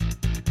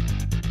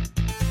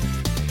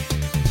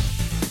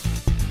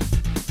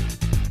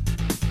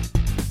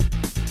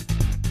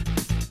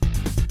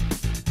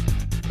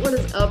What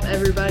is up,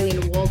 everybody,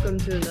 and welcome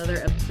to another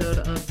episode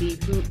of the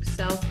Hoop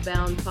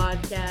Southbound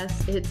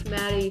podcast. It's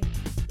Maddie.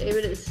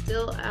 David is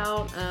still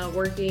out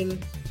working.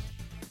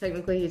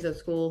 Technically, he's at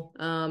school.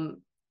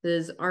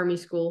 His Army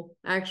school.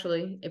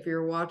 Actually, if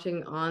you're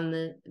watching on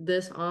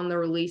the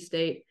release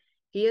date,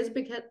 he has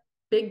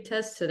big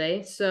test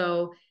today.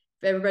 So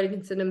if everybody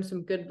can send him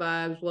some good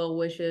vibes, well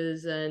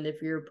wishes, and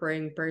if you're a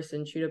praying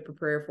person, shoot up a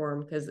prayer for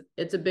him because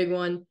it's a big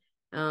one.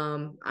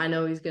 I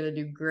know he's going to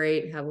do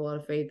great. Have a lot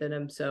of faith in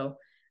him. So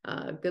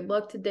good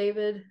luck to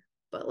David,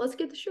 but let's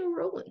get the show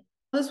rolling.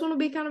 This one will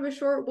be kind of a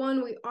short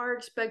one. We are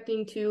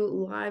expecting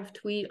to live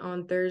tweet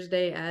on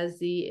Thursday as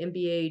the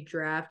NBA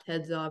draft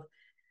heads off.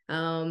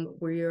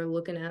 We are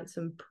looking at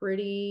some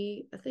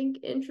pretty, I think,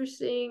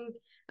 interesting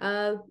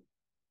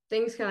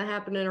things kind of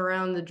happening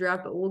around the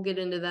draft, but we'll get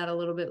into that a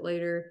little bit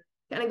later.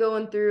 Kind of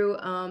going through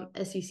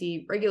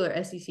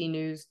regular SEC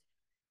news.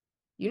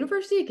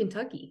 University of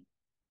Kentucky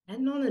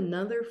adding on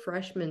another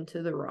freshman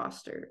to the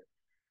roster.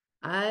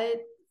 I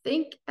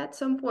think at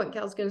some point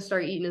Cal's going to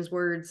start eating his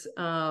words.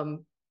 We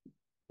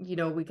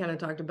kind of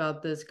talked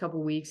about this a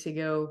couple weeks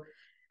ago,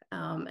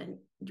 and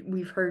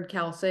we've heard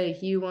Cal say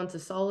he wants a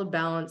solid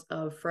balance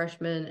of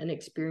freshmen and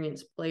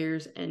experienced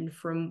players. And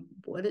from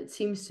what it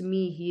seems to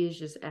me, he is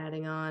just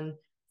adding on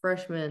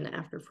freshman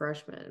after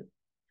freshman.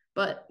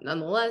 But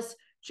nonetheless,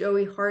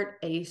 Joey Hart,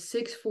 a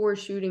 6'4"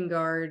 shooting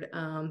guard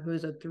who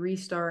is a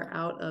 3-star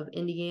out of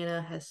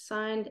Indiana, has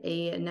signed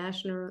a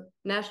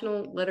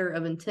national letter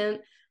of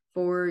intent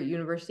for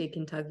University of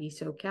Kentucky.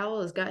 So Cal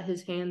has got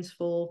his hands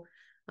full.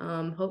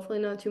 Hopefully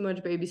not too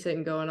much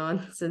babysitting going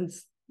on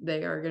since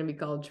they are going to be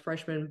college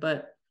freshmen,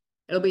 but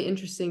it'll be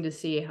interesting to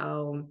see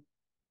how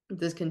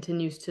this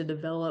continues to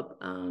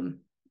develop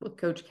with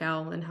Coach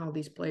Cal and how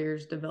these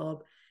players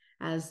develop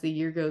as the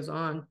year goes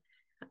on.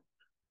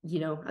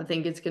 I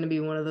think it's going to be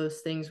one of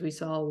those things. We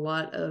saw a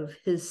lot of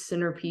his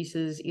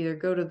centerpieces either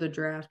go to the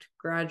draft,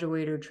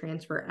 graduate, or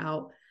transfer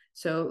out.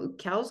 So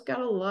Cal's got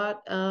a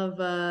lot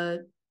of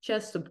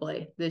chess to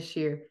play this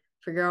year.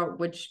 Figure out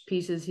which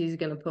pieces he's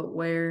going to put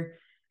where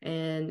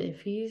and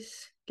if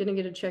he's going to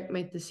get a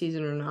checkmate this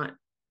season or not.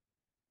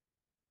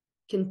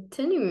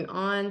 Continuing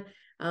on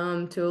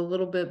to a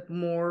little bit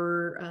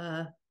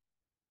more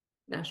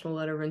national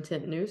letter of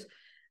intent news.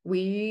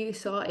 We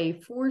saw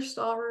a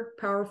 4-star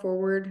power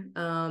forward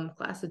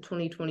class of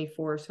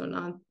 2024, so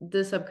not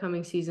this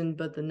upcoming season,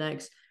 but the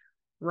next.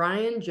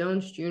 Ryan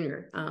Jones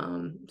Jr.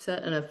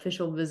 Set an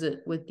official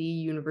visit with the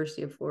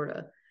University of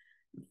Florida.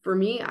 For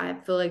me, I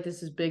feel like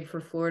this is big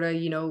for Florida.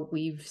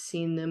 We've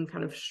seen them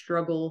kind of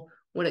struggle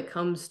when it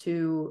comes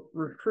to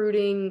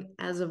recruiting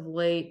as of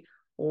late,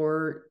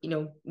 or,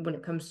 when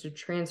it comes to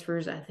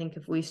transfers. I think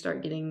if we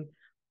start getting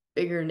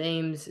bigger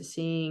names,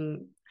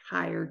 seeing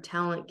higher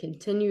talent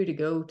continue to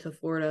go to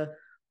Florida,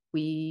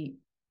 the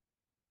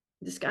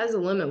sky's the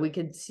limit. We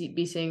could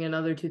be seeing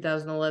another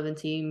 2011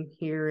 team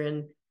here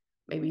in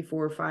maybe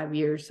 4 or 5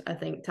 years. I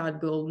think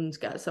Todd Golden's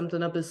got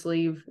something up his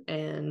sleeve,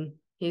 and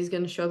he's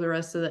going to show the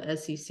rest of the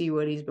SEC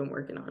what he's been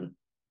working on.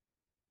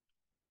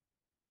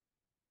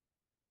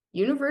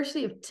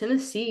 University of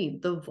Tennessee,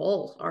 the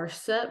Vols, are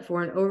set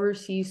for an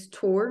overseas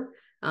tour,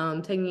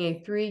 taking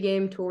a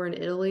 3-game tour in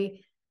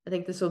Italy. I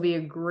think this will be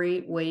a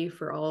great way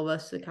for all of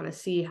us to kind of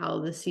see how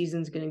the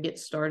season's going to get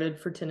started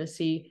for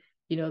Tennessee.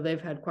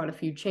 They've had quite a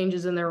few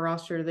changes in their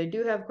roster. They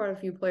do have quite a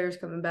few players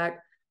coming back,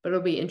 but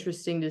it'll be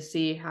interesting to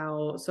see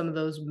how some of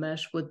those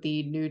mesh with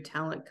the new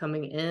talent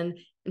coming in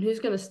and who's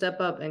going to step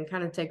up and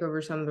kind of take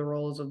over some of the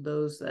roles of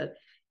those that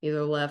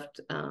either left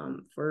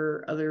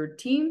for other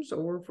teams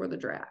or for the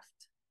draft.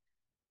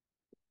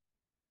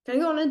 Kind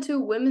of going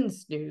into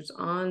women's news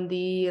on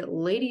the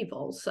Lady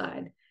Vols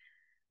side.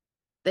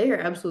 They are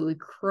absolutely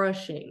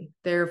crushing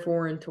their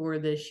foreign tour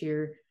this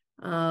year.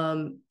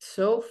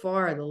 So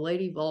far, the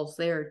Lady Vols,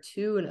 they are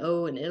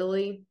 2-0 in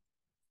Italy,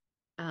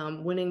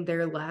 winning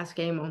their last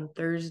game on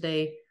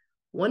Thursday,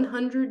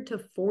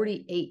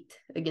 100-48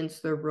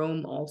 against the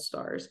Rome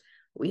All-Stars.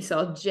 We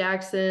saw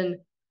Jackson,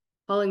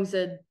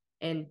 Hollingshead,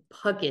 and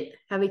Puckett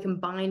have a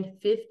combined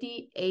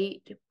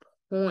 58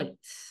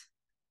 points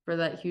for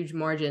that huge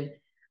margin.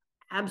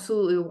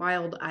 Absolutely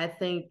wild. I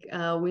think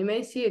we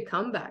may see a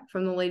comeback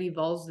from the Lady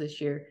Vols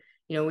this year.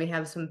 We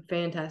have some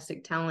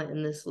fantastic talent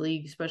in this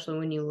league, especially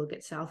when you look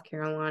at South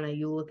Carolina,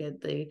 you look at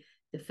the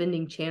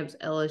defending champs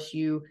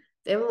LSU.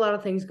 They have a lot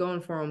of things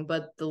going for them,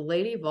 but the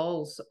Lady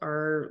Vols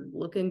are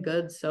looking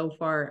good so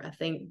far. I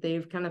think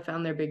they've kind of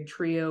found their big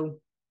trio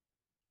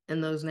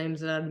and those names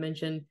that I'd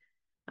mentioned.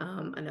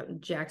 I know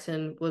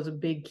Jackson was a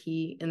big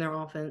key in their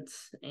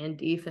offense and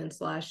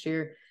defense last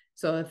year.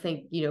 So I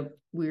think,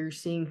 we're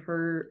seeing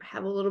her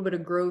have a little bit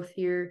of growth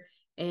here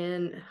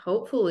and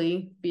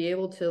hopefully be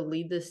able to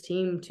lead this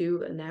team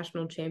to a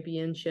national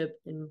championship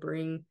and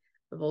bring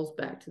the Vols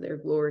back to their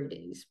glory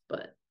days.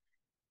 But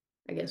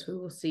I guess we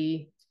will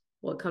see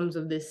what comes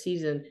of this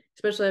season,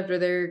 especially after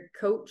their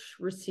coach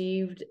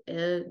received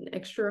an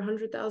extra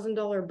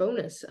 $100,000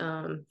 bonus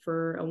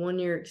for a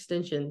 1-year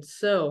extension.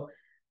 So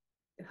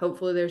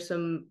hopefully there's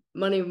some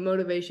money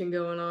motivation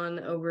going on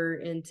over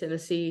in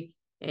Tennessee.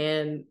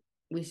 And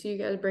we see you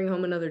guys bring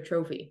home another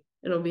trophy.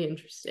 It'll be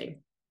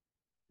interesting.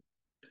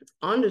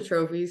 On to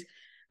trophies.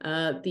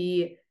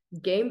 The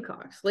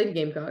Lady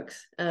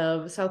Gamecocks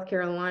of South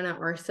Carolina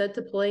are set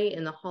to play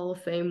in the Hall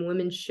of Fame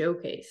Women's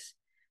Showcase.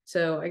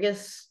 So I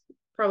guess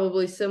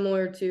probably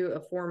similar to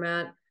a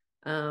format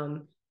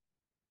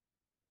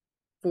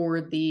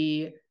for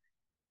the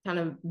kind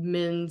of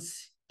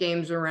men's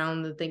games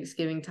around the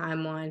Thanksgiving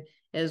timeline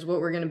is what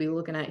we're going to be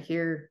looking at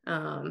here,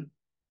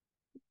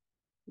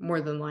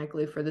 more than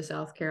likely for the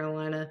South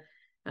Carolina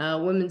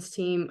women's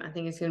team. I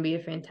think it's going to be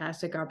a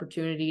fantastic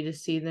opportunity to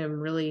see them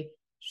really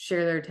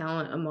share their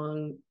talent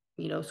among,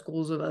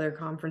 schools of other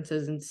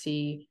conferences and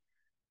see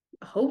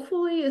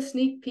hopefully a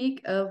sneak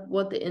peek of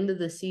what the end of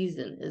the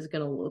season is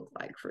going to look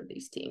like for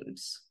these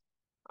teams.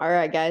 All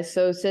right, guys.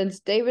 So since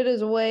David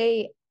is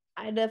away,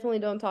 I definitely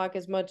don't talk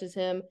as much as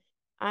him.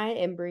 I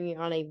am bringing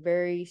on a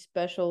very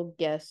special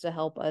guest to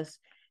help us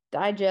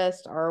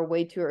digest our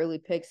way too early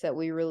picks that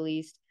we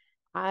released.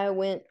 I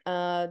went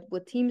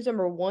with teams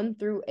number 1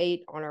 through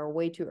 8 on our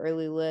way too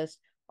early list.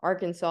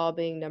 Arkansas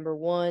being number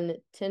 1,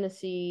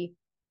 Tennessee,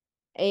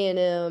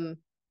 A&M,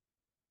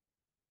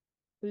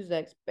 who's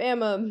next?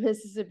 Bama,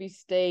 Mississippi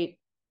State,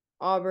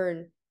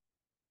 Auburn,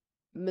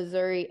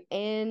 Missouri,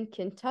 and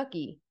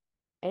Kentucky.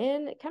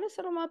 And it kind of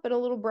set them up in a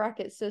little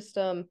bracket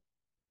system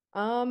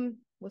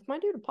with my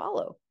dude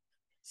Apollo.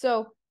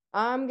 So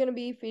I'm going to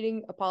be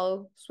feeding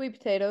Apollo sweet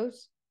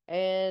potatoes,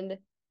 and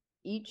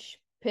each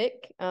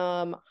pick,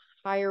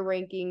 higher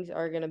rankings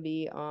are going to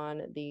be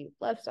on the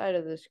left side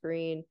of the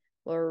screen,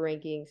 lower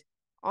rankings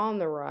on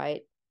the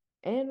right,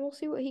 and we'll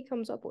see what he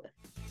comes up with.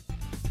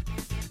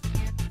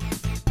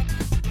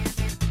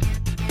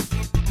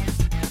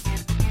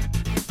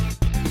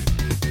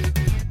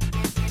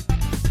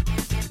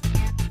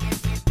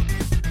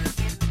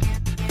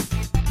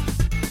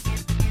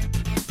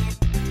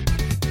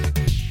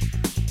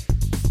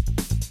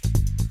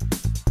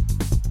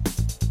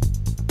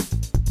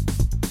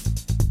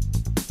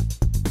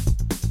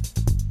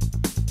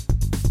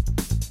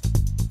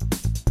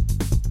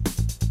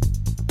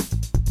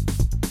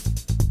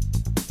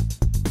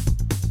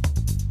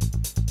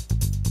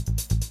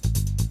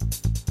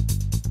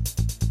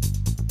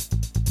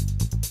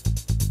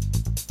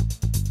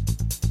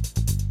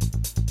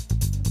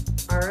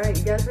 All right,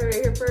 you guys heard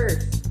it here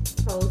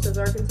first. Paulo says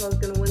Arkansas is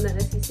going to win the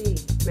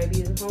SEC.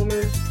 Maybe it's a homer,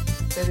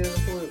 maybe it's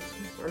a fluke,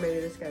 or maybe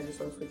this guy just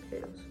loves sweet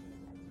potatoes.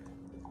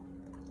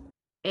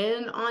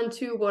 And on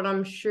to what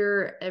I'm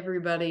sure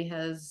everybody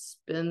has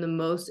been the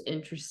most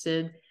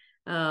interested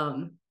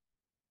in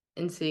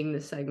seeing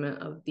this segment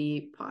of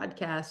the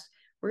podcast.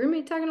 We're going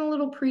to be talking a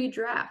little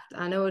pre-draft.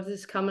 I know it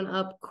is coming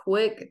up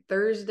quick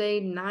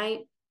Thursday night.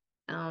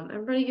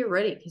 Everybody get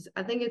ready because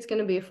I think it's going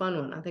to be a fun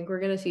one. I think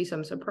we're going to see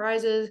some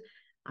surprises.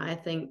 I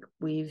think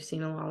we've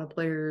seen a lot of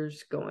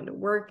players going to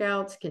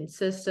workouts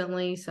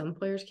consistently, some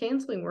players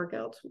canceling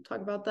workouts. We'll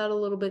talk about that a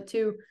little bit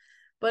too.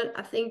 But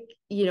I think,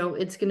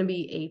 it's going to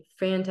be a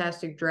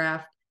fantastic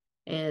draft,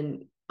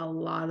 and a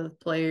lot of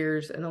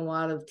players and a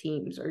lot of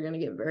teams are going to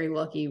get very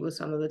lucky with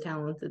some of the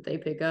talent that they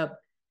pick up.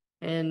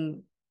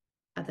 And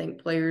I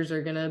think players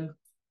are going to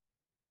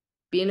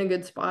be in a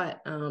good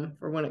spot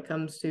for when it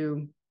comes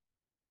to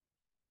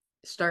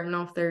starting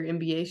off their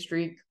NBA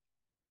streak,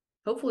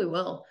 hopefully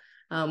well.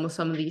 With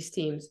some of these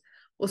teams.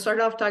 We'll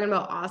start off talking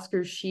about Oscar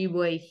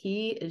Tshiebwe.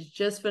 He is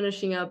just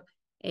finishing up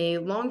a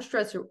long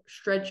stretch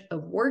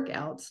of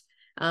workouts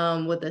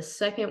with a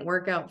second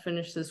workout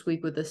finish this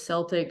week with the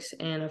Celtics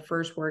and a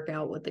first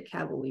workout with the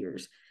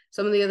Cavaliers.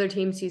 Some of the other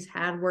teams he's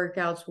had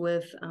workouts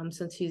with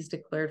since he's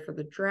declared for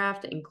the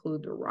draft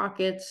include the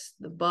Rockets,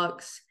 the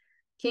Bucks,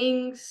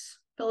 Kings,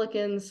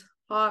 Pelicans,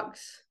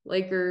 Hawks,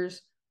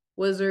 Lakers,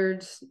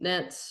 Wizards,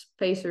 Nets,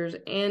 Pacers,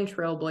 and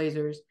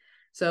Trailblazers.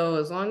 So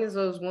as long as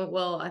those went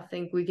well, I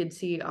think we could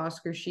see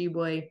Oscar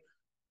Tshiebwe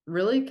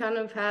really kind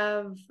of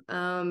have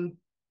an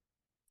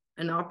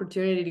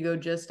opportunity to go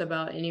just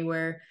about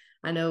anywhere.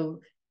 I know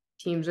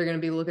teams are going to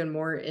be looking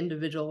more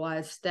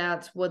individualized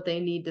stats, what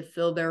they need to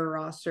fill their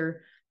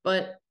roster,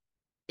 but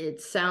it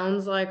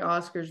sounds like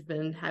Oscar's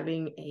been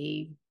having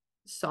a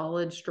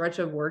solid stretch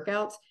of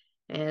workouts,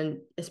 and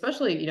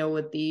especially,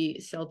 with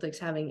the Celtics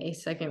having a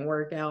second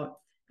workout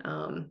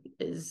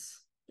is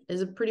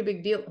a pretty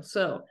big deal.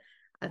 So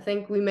I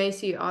think we may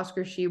see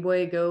Oscar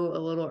Tshiebwe go a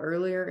little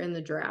earlier in the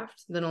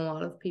draft than a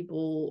lot of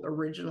people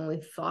originally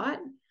thought,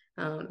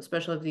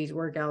 especially if these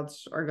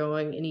workouts are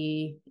going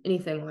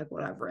anything like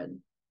what I've read.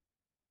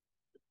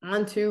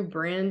 On to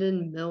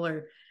Brandon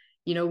Miller.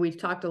 We've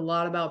talked a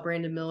lot about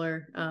Brandon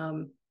Miller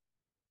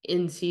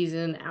in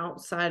season,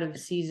 outside of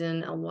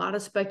season, a lot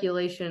of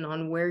speculation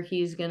on where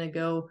he's going to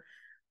go.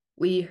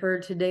 We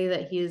heard today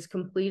that he has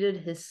completed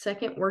his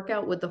second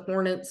workout with the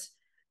Hornets.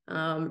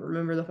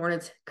 Remember, the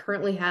Hornets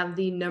currently have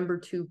the number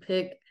 2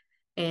 pick,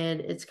 and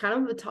it's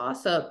kind of a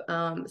toss-up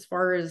as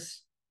far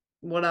as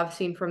what I've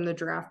seen from the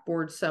draft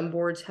board. Some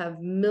boards have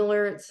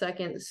Miller at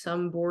second,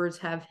 some boards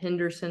have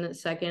Henderson at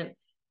second,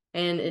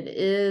 and it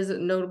is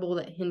notable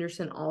that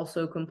Henderson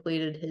also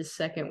completed his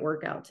second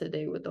workout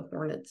today with the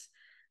Hornets.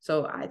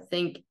 So I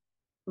think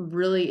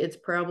really, it's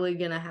probably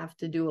going to have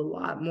to do a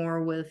lot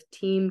more with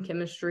team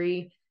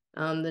chemistry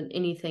than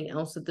anything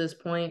else at this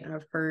point.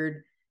 I've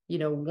heard,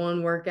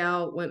 one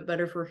workout went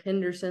better for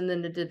Henderson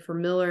than it did for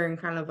Miller and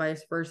kind of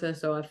vice versa.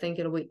 So I think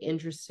it'll be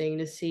interesting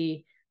to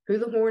see who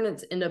the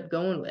Hornets end up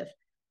going with.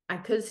 I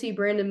could see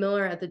Brandon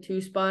Miller at the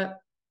 2 spot,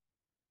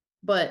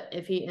 but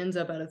if he ends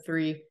up at a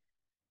 3,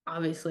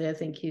 obviously I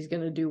think he's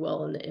going to do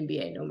well in the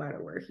NBA no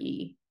matter where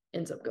he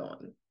ends up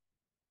going.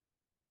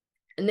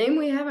 A name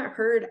we haven't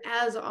heard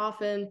as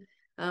often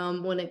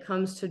when it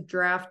comes to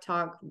draft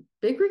talk,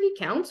 Big Ricky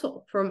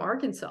Council from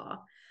Arkansas.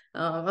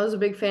 I was a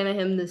big fan of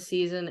him this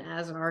season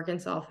as an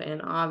Arkansas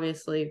fan,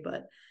 obviously,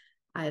 but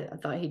I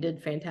thought he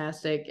did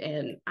fantastic,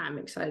 and I'm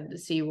excited to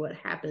see what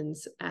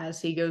happens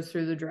as he goes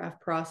through the draft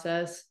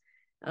process.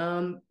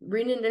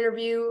 Reading an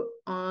interview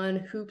on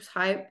Hoops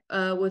Hype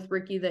with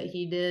Ricky that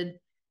he did,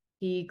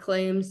 he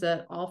claims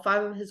that all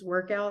 5 of his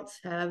workouts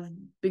have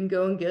been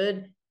going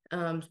good.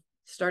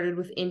 Started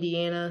with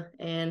Indiana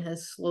and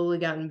has slowly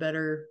gotten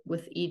better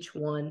with each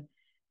one.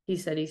 He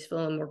said he's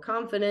feeling more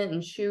confident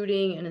in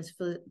shooting and his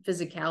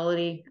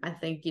physicality. I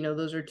think,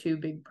 those are 2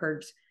 big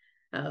perks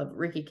of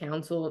Ricky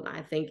Council. And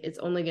I think it's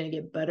only going to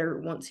get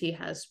better once he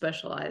has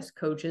specialized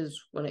coaches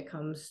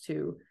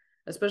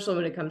especially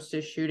when it comes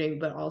to shooting,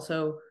 but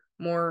also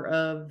more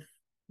of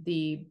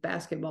the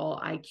basketball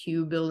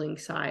IQ building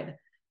side.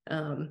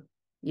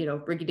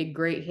 Ricky did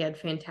great. He had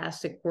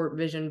fantastic court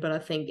vision, but I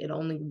think it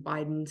only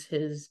widens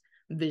his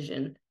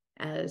vision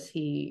as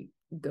he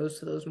goes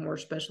to those more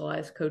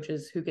specialized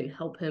coaches who can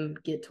help him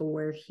get to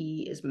where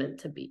he is meant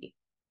to be.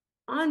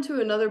 On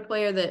to another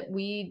player that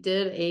we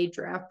did a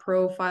draft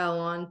profile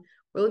on.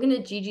 We're looking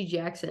at Gigi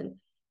Jackson.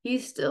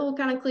 He's still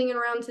kind of clinging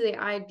around to the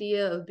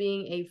idea of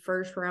being a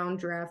first-round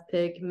draft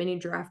pick. Many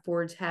draft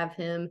boards have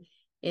him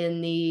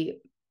in the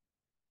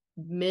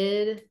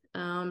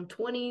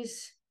mid-20s.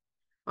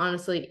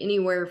 Honestly,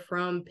 anywhere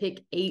from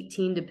pick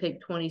 18 to pick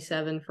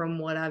 27 from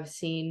what I've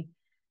seen.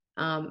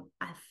 I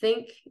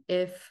think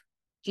if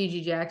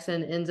Gigi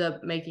Jackson ends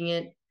up making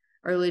it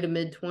early to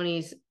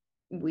mid-20s,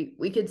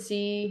 we could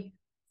see,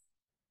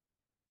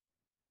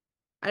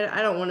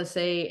 I don't want to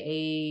say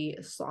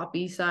a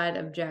sloppy side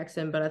of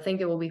Jackson, but I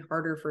think it will be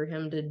harder for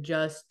him to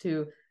adjust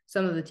to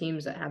some of the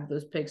teams that have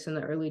those picks in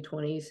the early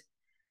 20s.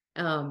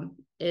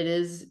 It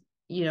is,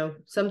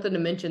 something to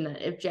mention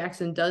that if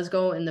Jackson does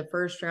go in the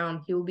first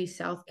round, he will be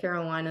South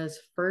Carolina's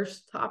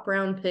first top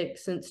round pick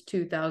since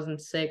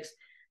 2006.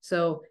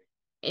 So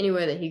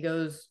anyway that he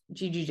goes,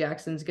 Gigi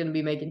Jackson's going to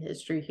be making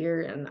history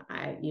here, and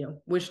I,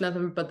 wish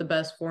nothing but the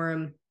best for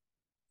him.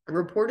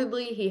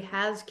 Reportedly, he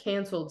has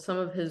canceled some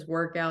of his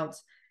workouts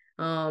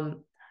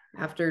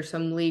after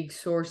some league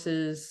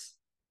sources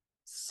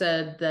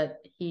said that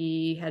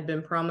he had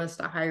been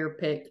promised a higher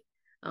pick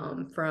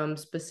from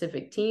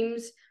specific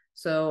teams.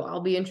 So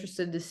I'll be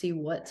interested to see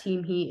what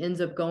team he ends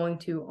up going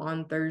to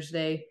on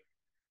Thursday.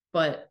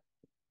 But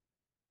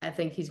I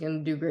think he's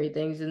going to do great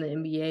things in the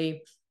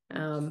NBA.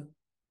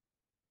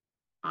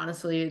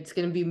 Honestly, it's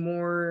going to be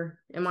more,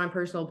 in my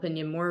personal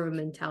opinion, more of a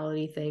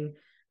mentality thing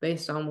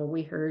based on what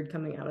we heard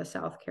coming out of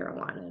South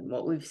Carolina and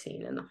what we've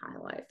seen in the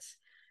highlights.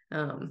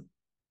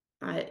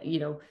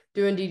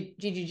 Doing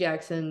Gigi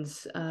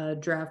Jackson's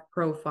draft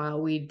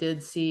profile, we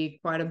did see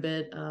quite a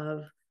bit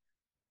of,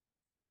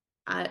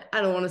 I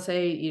don't want to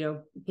say,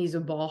 he's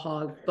a ball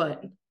hog,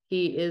 but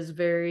he is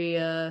very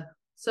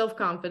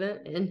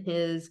self-confident in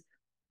his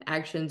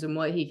actions and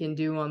what he can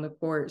do on the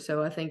court.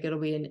 So I think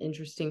it'll be an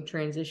interesting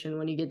transition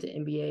when you get to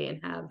NBA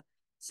and have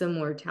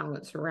similar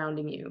talent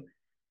surrounding you.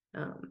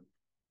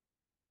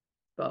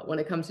 But when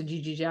it comes to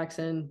Gigi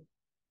Jackson,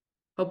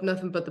 hope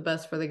nothing but the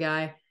best for the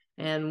guy,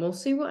 and we'll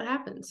see what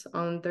happens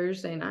on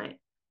Thursday night.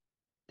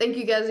 Thank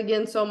you guys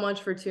again so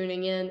much for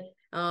tuning in.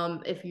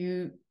 If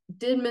you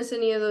did miss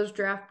any of those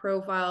draft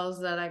profiles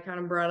that I kind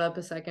of brought up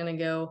a second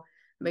ago,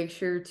 make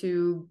sure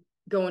to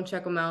go and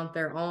check them out.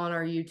 They're all on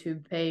our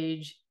YouTube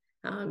page.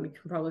 You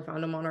can probably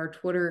find them on our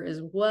Twitter as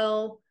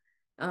well.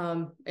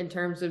 In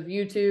terms of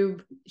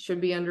YouTube, should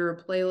be under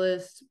a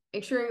playlist.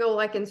 Make sure and go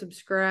like and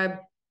subscribe.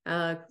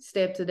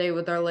 Stay up to date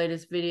with our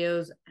latest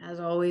videos. As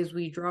always,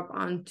 we drop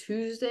on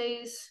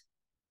Tuesdays,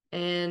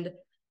 and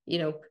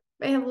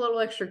may have a little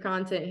extra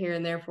content here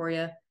and there for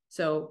you.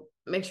 So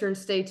make sure and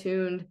stay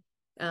tuned.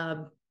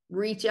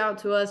 Reach out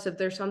to us if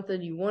there's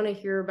something you want to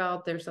hear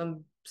about. There's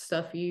some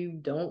stuff you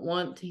don't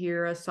want to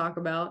hear us talk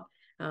about.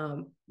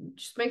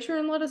 Just make sure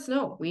and let us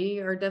know. We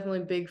are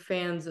definitely big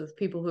fans of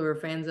people who are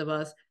fans of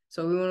us.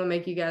 So we want to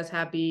make you guys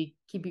happy,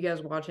 keep you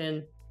guys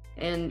watching.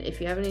 And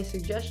if you have any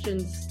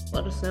suggestions,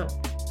 let us know.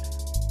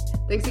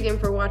 Thanks again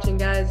for watching,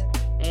 guys.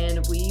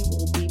 And we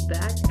will be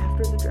back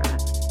after the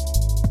draft.